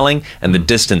you're smelling and the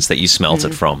distance that you smelt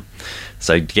it from.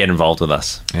 So get involved with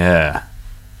us. Yeah.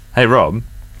 Hey, Rob.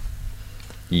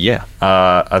 Yeah.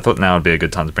 I thought now would be a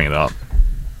good time to bring it up.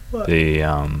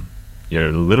 You're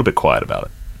a little bit quiet about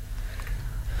it.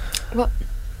 What?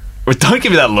 Well, don't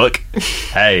give me that look.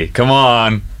 Hey, come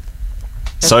on.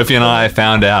 Sophie and I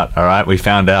found out, all right? We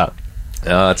found out.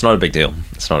 It's not a big deal.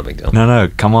 It's not a big deal. No,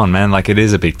 come on, man. Like, it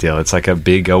is a big deal. It's like a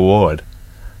big award.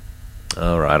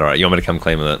 All right. You want me to come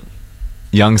clean with it?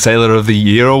 Young Sailor of the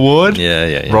Year award?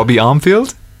 Yeah. Robbie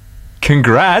Armfield?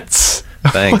 Congrats.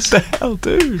 Thanks. What the hell,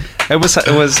 dude? It was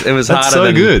That's harder so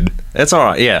than, good. It's all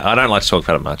right. Yeah, I don't like to talk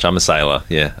about it much. I'm a sailor.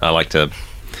 Yeah, I like to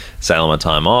sail on my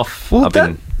time off. Well, I've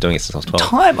been doing it since I was 12.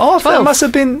 Time off? That 12. must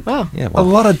have been Yeah, a well,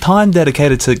 lot of time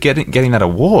dedicated to getting that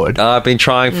award. I've been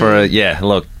trying for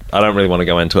look, I don't really want to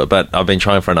go into it, but I've been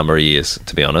trying for a number of years,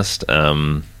 to be honest.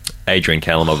 Adrian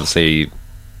Callum obviously,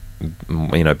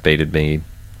 beated me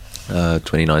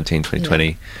 2019,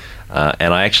 2020.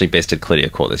 And I actually bested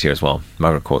Clydia Court this year as well.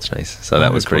 Margaret Court's niece. So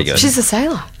that was pretty good. She's a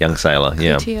sailor. Young sailor,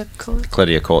 yeah. Clydia Court.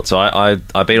 Clydia Court. So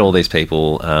I beat all these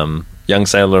people. Young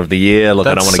Sailor of the Year. Look,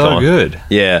 I don't That's want to go so on. good.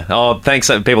 Yeah. Oh, thanks.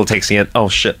 People texting it. Oh,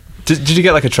 shit. Did you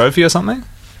get like a trophy or something?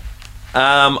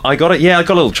 I got it. Yeah, I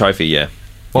got a little trophy, yeah.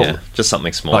 What- Yeah, just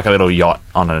something small. Like a little yacht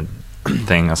on a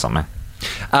thing or something?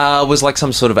 It was like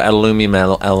some sort of aluminium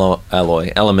alloy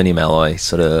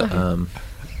sort of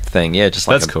thing. Yeah, just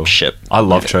like That's a cool. ship. I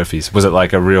love trophies. Was it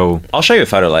like a real... I'll show you a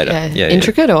photo later. Yeah,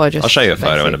 intricate or just I'll show you a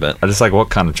photo in a basic? bit. I just like, what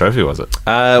kind of trophy was it?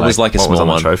 It was like a what was small on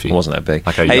the one. trophy? It wasn't that big.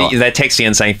 Like a hey, yacht. they're texting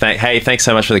in saying, hey, thanks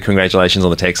so much for the congratulations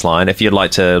on the text line. If you'd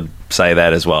like to say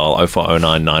that as well, 0409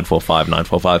 945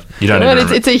 945. You don't Well,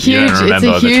 even it's a you don't huge,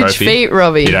 remember the huge trophy? feat,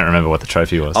 Robbie. You don't remember what the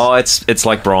trophy was? Oh, it's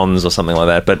like bronze or something like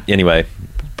that. But anyway,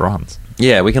 Bronze.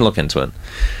 yeah, we can look into it.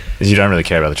 You don't really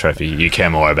care about the trophy. You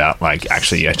care more about like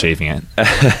actually achieving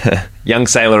it. Young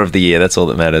Sailor of the Year, that's all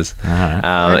that matters.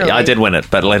 Alright. Really? I did win it,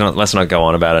 but let's not go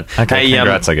on about it. Okay,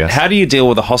 congrats, I guess. How do you deal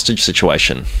with a hostage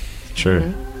situation?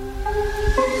 True.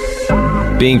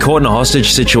 Being caught in a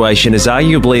hostage situation is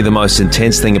arguably the most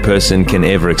intense thing a person can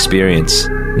ever experience.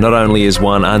 Not only is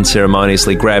one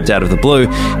unceremoniously grabbed out of the blue,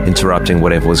 interrupting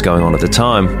whatever was going on at the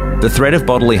time, the threat of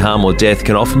bodily harm or death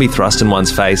can often be thrust in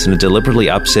one's face in a deliberately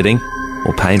upsetting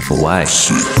or painful way.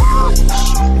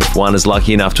 If one is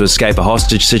lucky enough to escape a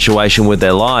hostage situation with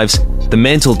their lives, the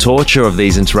mental torture of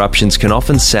these interruptions can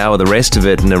often sour the rest of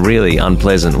it in a really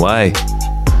unpleasant way.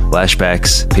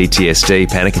 Flashbacks, PTSD,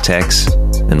 panic attacks,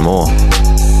 and more.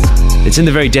 It's in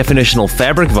the very definitional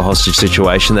fabric of a hostage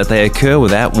situation that they occur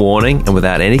without warning and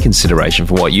without any consideration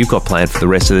for what you've got planned for the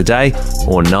rest of the day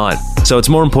or night. So it's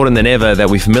more important than ever that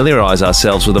we familiarise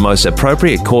ourselves with the most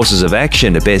appropriate courses of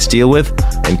action to best deal with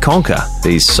and conquer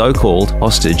these so-called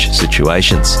hostage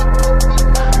situations.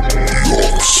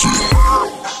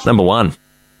 Number 1.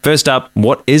 First up,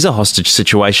 what is a hostage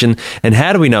situation and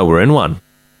how do we know we're in one?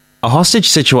 A hostage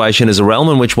situation is a realm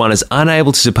in which one is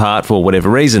unable to depart for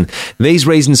whatever reason. These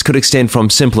reasons could extend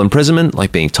from simple imprisonment,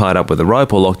 like being tied up with a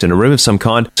rope or locked in a room of some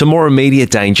kind, to more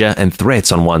immediate danger and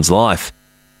threats on one's life.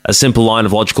 A simple line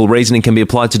of logical reasoning can be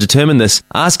applied to determine this.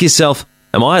 Ask yourself,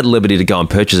 am I at liberty to go and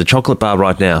purchase a chocolate bar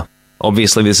right now?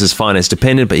 Obviously, this is finance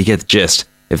dependent, but you get the gist.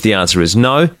 If the answer is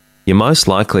no, you're most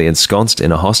likely ensconced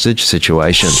in a hostage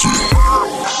situation.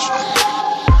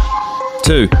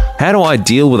 2. How do I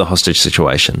deal with a hostage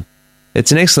situation?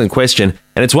 It's an excellent question,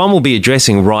 and it's one we'll be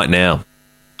addressing right now.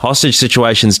 Hostage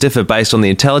situations differ based on the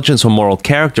intelligence or moral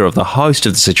character of the host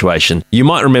of the situation. You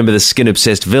might remember the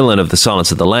skin-obsessed villain of The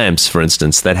Silence of the Lambs, for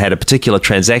instance, that had a particular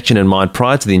transaction in mind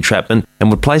prior to the entrapment and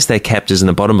would place their captors in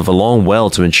the bottom of a long well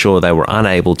to ensure they were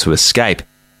unable to escape,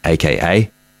 aka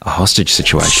a hostage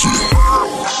situation.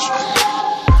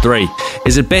 3.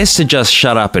 Is it best to just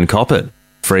shut up and cop it?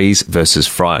 Freeze versus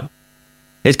fright.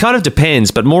 It kind of depends,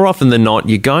 but more often than not,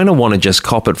 you're going to want to just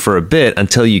cop it for a bit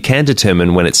until you can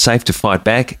determine when it's safe to fight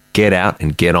back, get out,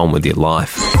 and get on with your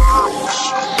life.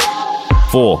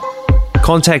 4.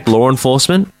 Contact law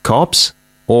enforcement, cops,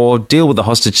 or deal with the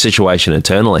hostage situation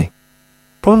internally.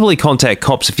 Probably contact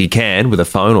cops if you can, with a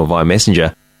phone or via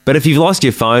messenger, but if you've lost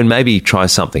your phone, maybe try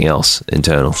something else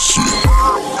internal.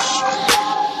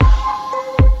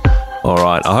 All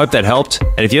right, I hope that helped.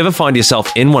 And if you ever find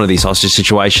yourself in one of these hostage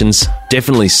situations,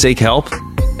 definitely seek help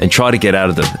and try to get out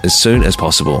of them as soon as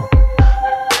possible.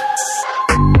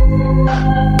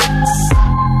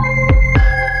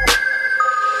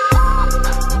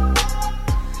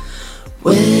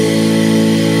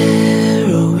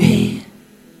 Where are we?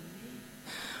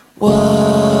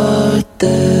 What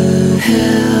the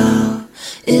hell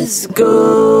is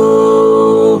going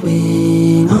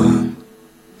on?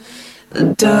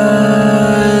 The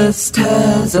dust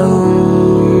has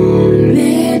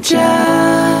only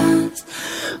just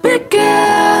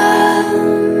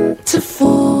begun to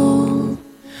fall.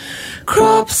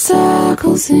 Crop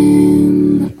circles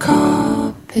in the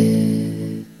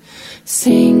carpet,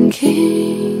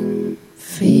 sinking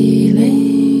feeling.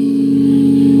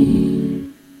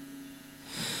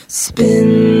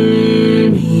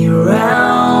 Spin me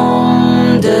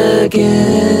round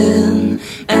again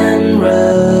and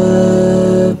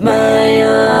rub my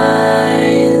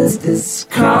eyes. This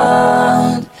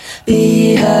can't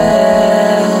be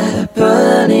happening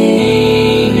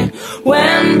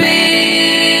when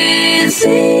busy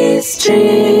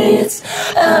streets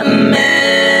a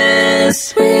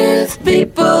mess with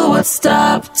people would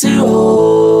stop to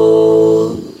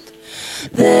hold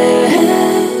their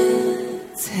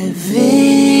heads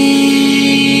heavy.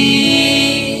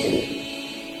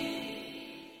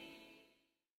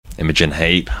 Imogen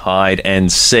Heap, Hide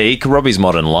and Seek. Robbie's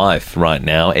Modern Life right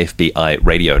now, FBI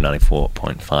Radio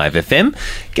 94.5 FM.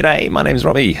 G'day, my name's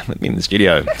Robbie. With me in the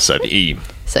studio, Sophie E.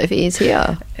 Sophie is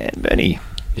here. And Bernie.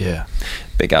 Yeah.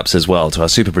 Big ups as well to our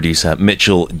super producer,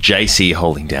 Mitchell JC,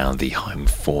 holding down the home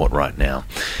fort right now.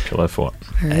 Pillow fort.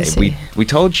 Where is he? We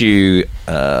told you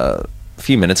a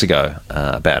few minutes ago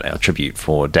about our tribute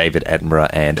for David Attenborough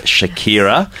and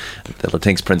Shakira, the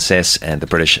Latinx Princess and the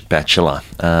British Bachelor.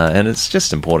 And it's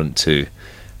just important to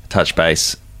touch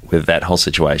base with that whole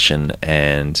situation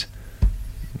and,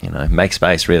 make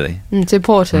space, really. It's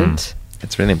important.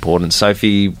 It's really important.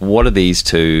 Sophie, what do these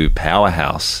two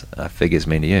powerhouse figures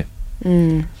mean to you?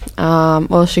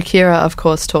 Well, Shakira, of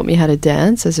course, taught me how to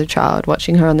dance as a child,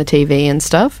 watching her on the TV and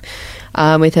stuff,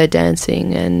 with her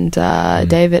dancing. And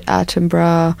David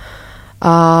Attenborough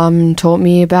taught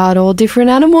me about all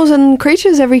different animals and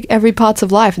creatures, every parts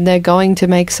of life, and they're going to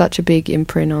make such a big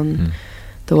imprint on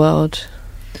the world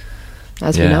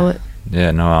as we know it.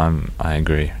 Yeah, no, I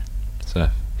agree. So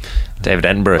David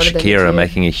Attenborough, What did they do to Shakira you?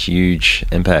 making a huge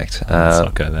impact. let's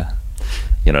not go there.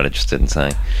 You're not interested in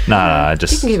saying? No, I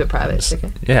just... You can keep it private, it's okay.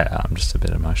 Yeah, I'm just a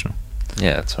bit emotional.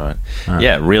 Yeah, that's all right. All right.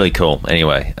 Yeah, really cool.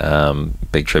 Anyway,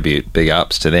 big tribute, big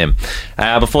ups to them.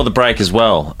 Before the break as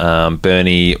well,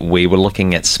 Bernie, we were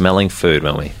looking at smelling food,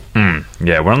 weren't we?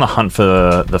 Yeah, we're on the hunt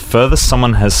for the furthest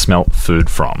someone has smelt food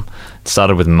from. It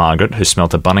started with Margaret, who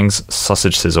smelt a Bunnings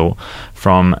sausage sizzle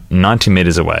from 90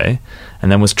 metres away,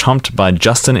 and then was trumped by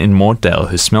Justin in Mortdale,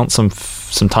 who smelt some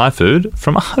Thai food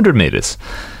from 100 metres.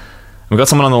 We've got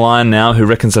someone on the line now who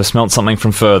reckons they've smelt something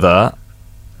from further.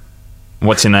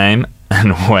 What's your name,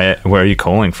 and where are you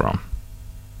calling from?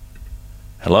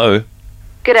 Hello?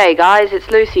 G'day guys, it's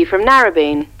Lucy from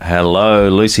Narrabeen. Hello,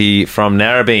 Lucy from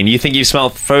Narrabeen. You think you've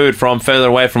smelled food from further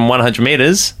away from 100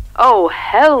 metres? Oh,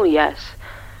 hell yes.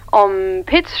 On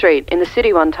Pitt Street in the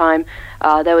city one time,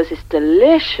 there was this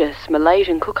delicious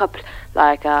Malaysian cook-up,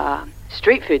 like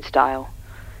street food style.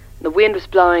 The wind was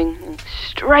blowing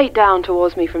straight down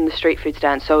towards me from the street food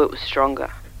stand, so it was stronger.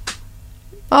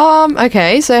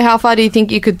 Okay, so how far do you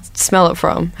think you could smell it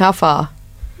from? How far?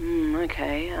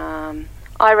 Okay,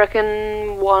 I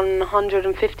reckon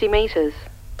 150 metres.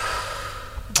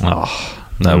 Oh,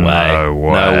 No way. No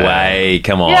way. No way.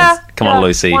 Come on. Yeah, Come on,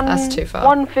 Lucy. That's too far.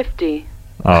 150.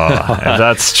 Oh, if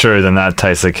that's true, then that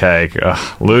tastes the cake.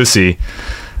 Ugh, Lucy,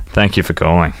 thank you for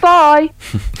calling. Bye!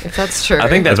 If that's true. I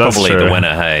think that's If that's probably true. the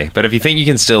winner, hey. But if you think you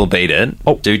can still beat it,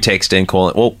 do text in, call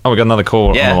it. Well, Oh, we got another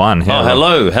call yeah. on the line.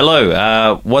 Oh,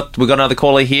 hello. We got another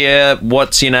caller here.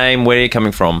 What's your name? Where are you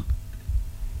coming from?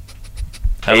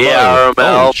 Hello. Yeah,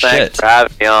 Romel, Oh, thanks shit. for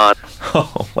having me on.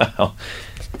 Oh, wow.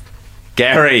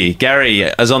 Gary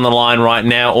is on the line right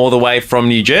now, all the way from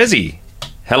New Jersey.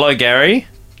 Hello, Gary.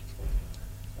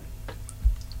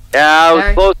 Yeah, I was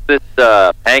Gary? close to this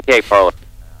pancake parlor.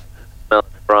 Smelling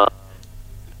from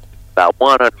about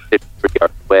 153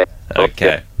 yards away. So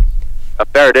Okay. a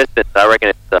fair distance. I reckon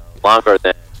it's longer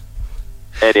than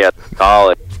any other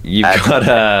college. You've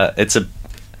got it's a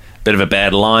bit of a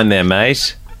bad line there,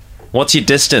 mate. What's your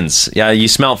distance? Yeah, you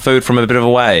smelt food from a bit of a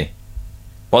way.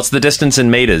 What's the distance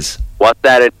in meters? What's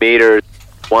that in meters?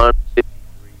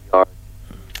 153 yards.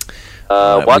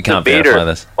 we What's can't the verify meter?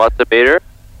 this. What's the meter?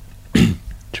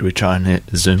 Should we try and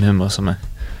zoom him or something?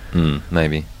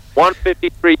 Maybe.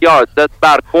 153 yards. That's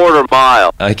about a quarter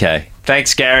mile. Okay.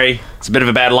 Thanks, Gary. It's a bit of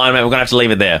a bad line, mate. We're going to have to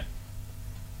leave it there.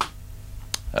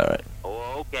 All right.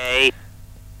 Oh, okay.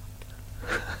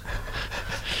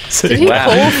 Did he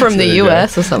call from the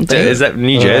US or something? Is that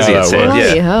New Jersey, it said?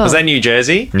 Bloody Yeah. hell. Was that New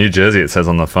Jersey? New Jersey, it says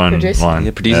on the phone line.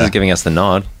 The producer's giving us the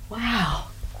nod. Wow.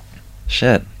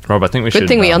 Shit. Rob, I think we should Good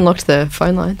thing we unlocked the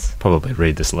phone lines. probably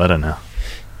read this letter now.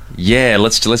 Yeah,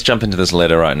 let's jump into this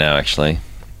letter right now, actually.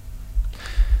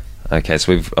 Okay,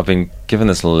 so I've been given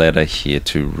this letter here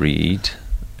to read.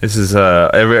 This is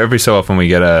every so often we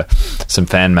get some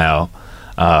fan mail,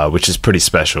 which is pretty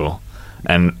special,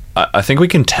 and I think we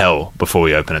can tell before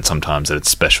we open it sometimes that it's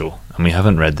special. And we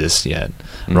haven't read this yet.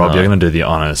 Rob, No. you're going to do the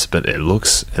honors, but it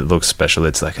looks special.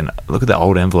 It's like look at the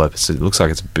old envelope. It looks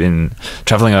like it's been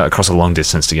traveling across a long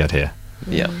distance to get here.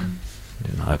 Yeah.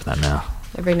 I'll open that now.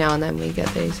 Every now and then we get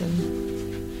these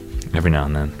and Every now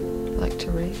and then. I like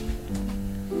to read.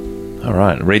 All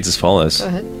right, it reads as follows. Go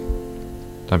ahead.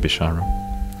 Don't be shy,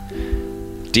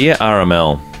 Rob. Dear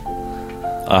RML,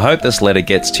 I hope this letter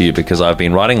gets to you because I've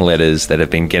been writing letters that have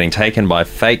been getting taken by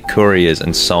fake couriers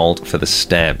and sold for the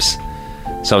stamps.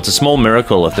 So it's a small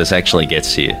miracle if this actually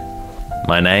gets to you.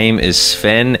 My name is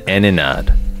Sven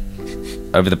Eninard.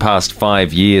 Over the past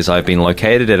 5 years, I've been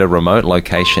located at a remote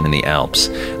location in the Alps.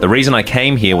 The reason I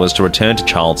came here was to return to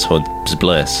childhood's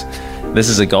bliss. This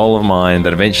is a goal of mine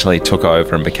that eventually took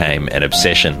over and became an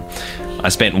obsession. I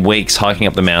spent weeks hiking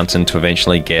up the mountain to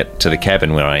eventually get to the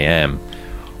cabin where I am.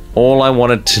 All I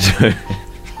wanted to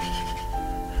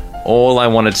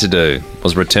do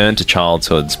was return to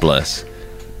childhood's bliss.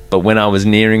 But when I was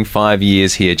nearing 5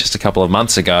 years here just a couple of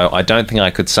months ago, I don't think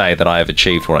I could say that I have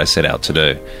achieved what I set out to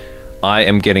do. I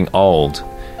am getting old.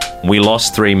 We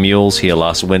lost 3 mules here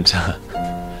last winter.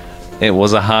 It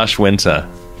was a harsh winter.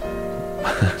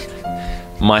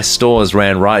 My stores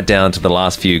ran right down to the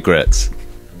last few grits.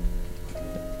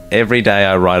 Every day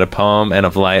I write a poem, and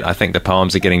of late I think the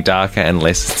poems are getting darker and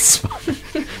less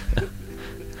inspiring.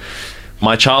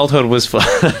 My childhood was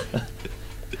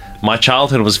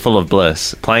full of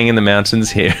bliss, playing in the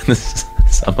mountains here in the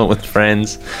summer with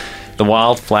friends. The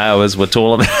wildflowers were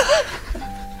taller than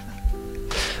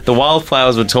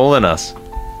us.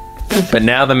 But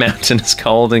now the mountain is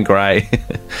cold and grey,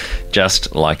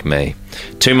 just like me.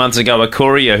 2 months ago, a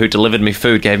courier who delivered me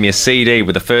food gave me a CD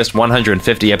with the first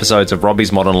 150 episodes of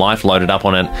Robbie's Modern Life loaded up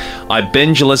on it. I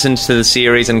binge listened to the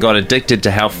series and got addicted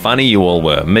to how funny you all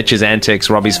were. Mitch's antics,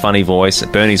 Robbie's funny voice,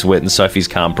 Bernie's wit, and Sophie's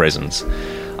calm presence.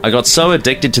 I got so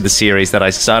addicted to the series that I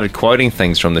started quoting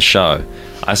things from the show.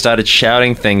 I started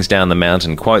shouting things down the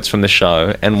mountain, quotes from the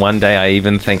show, and one day I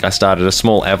even think I started a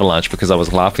small avalanche because I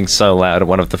was laughing so loud at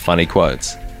one of the funny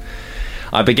quotes.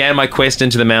 I began my quest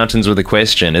into the mountains with a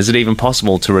question: is it even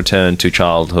possible to return to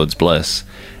childhood's bliss?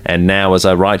 And now, as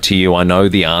I write to you, I know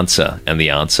the answer, and the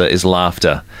answer is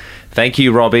laughter. Thank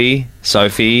you, Robbie,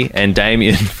 Sophie, and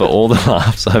Damien for all the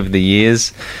laughs over the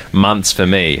years, months for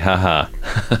me, haha.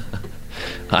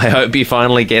 I hope you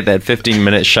finally get that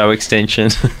 15-minute show extension,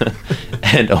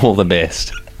 and all the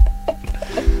best.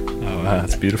 Oh, wow,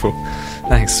 that's beautiful.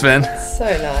 Thanks, Sven. So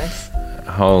nice.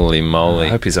 Holy moly. I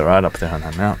hope he's alright up there on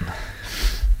that mountain.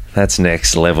 That's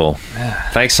next level.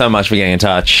 Thanks so much for getting in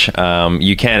touch.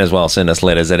 You can as well send us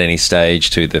letters at any stage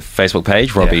to the Facebook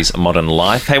page, Robbie's Modern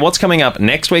Life. Hey, what's coming up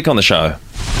next week on the show?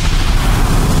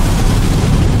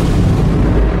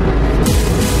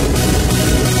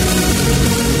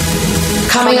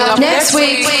 Coming up next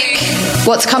week.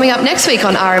 What's coming up next week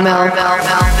on RML?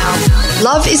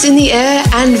 Love is in the air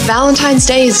and Valentine's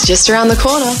Day is just around the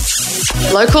corner.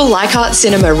 Local Leichhardt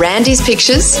Cinema Randy's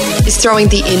Pictures is throwing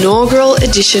the inaugural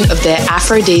edition of their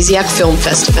Aphrodisiac Film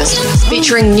Festival,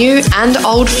 featuring new and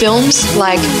old films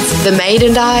like The Maid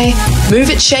and I, Move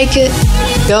It, Shake It,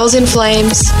 Girls in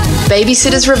Flames,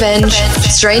 Babysitter's Revenge,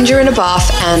 Stranger in a Bath,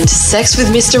 and Sex with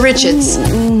Mr. Richards.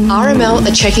 RML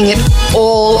are checking it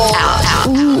all out.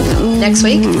 Next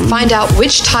week, find out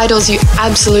which titles you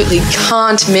absolutely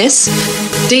can't miss,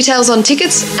 details on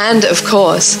tickets, and of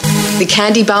course, the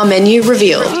candy bar menu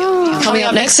revealed. Coming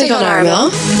up next week on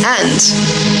RML.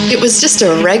 And it was just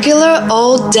a regular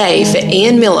old day for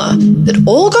Ian Miller that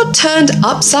all got turned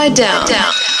upside down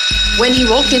when he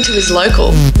walked into his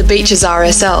local, the Beaches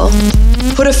RSL,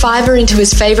 put a $5 into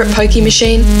his favourite pokey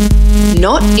machine.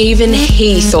 Not even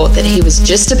he thought that he was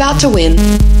just about to win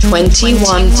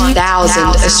 21,000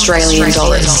 Australian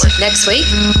dollars. Next week,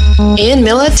 Ian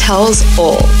Miller tells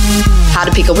all. How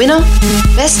to pick a winner,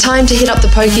 best time to hit up the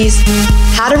pokies,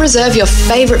 how to reserve your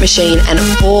favourite machine, and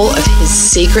all of his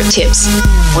secret tips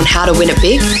on how to win it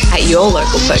big at your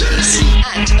local pokies.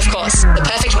 And, of course, the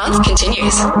perfect month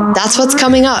continues. That's what's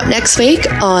coming up next Next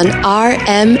week on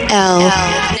RML.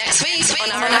 Next week on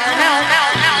RML.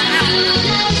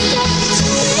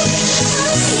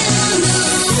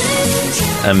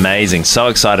 Amazing. So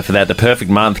excited for that. The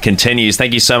perfect month continues.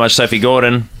 Thank you so much, Sophie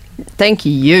Gordon. Thank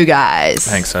you, guys.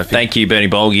 Thanks, Sophie. Thank you, Bernie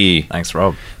Bolgi. Thanks,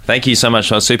 Rob. Thank you so much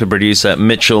to our super producer,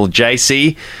 Mitchell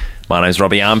JC. My name's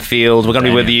Robbie Armfield. We're going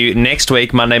to be with you next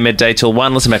week, Monday midday till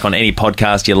 1. Listen back on any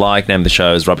podcast you like. Name of the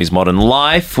show is Robbie's Modern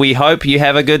Life. We hope you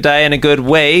have a good day and a good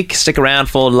week. Stick around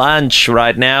for lunch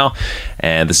right now.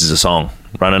 And this is a song,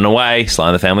 Running Away, Sly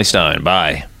and the Family Stone.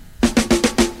 Bye.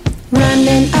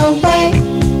 Running away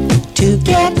to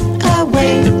get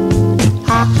away.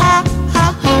 Ha ha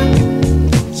ha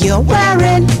ha. You're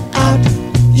wearing out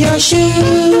your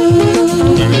shoes.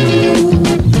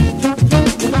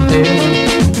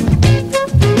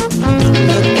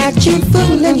 Look at you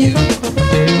fooling you,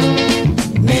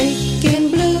 making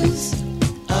blues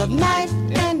of night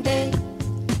and day.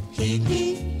 Hee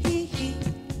hee hee hee.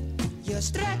 You're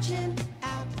stretching.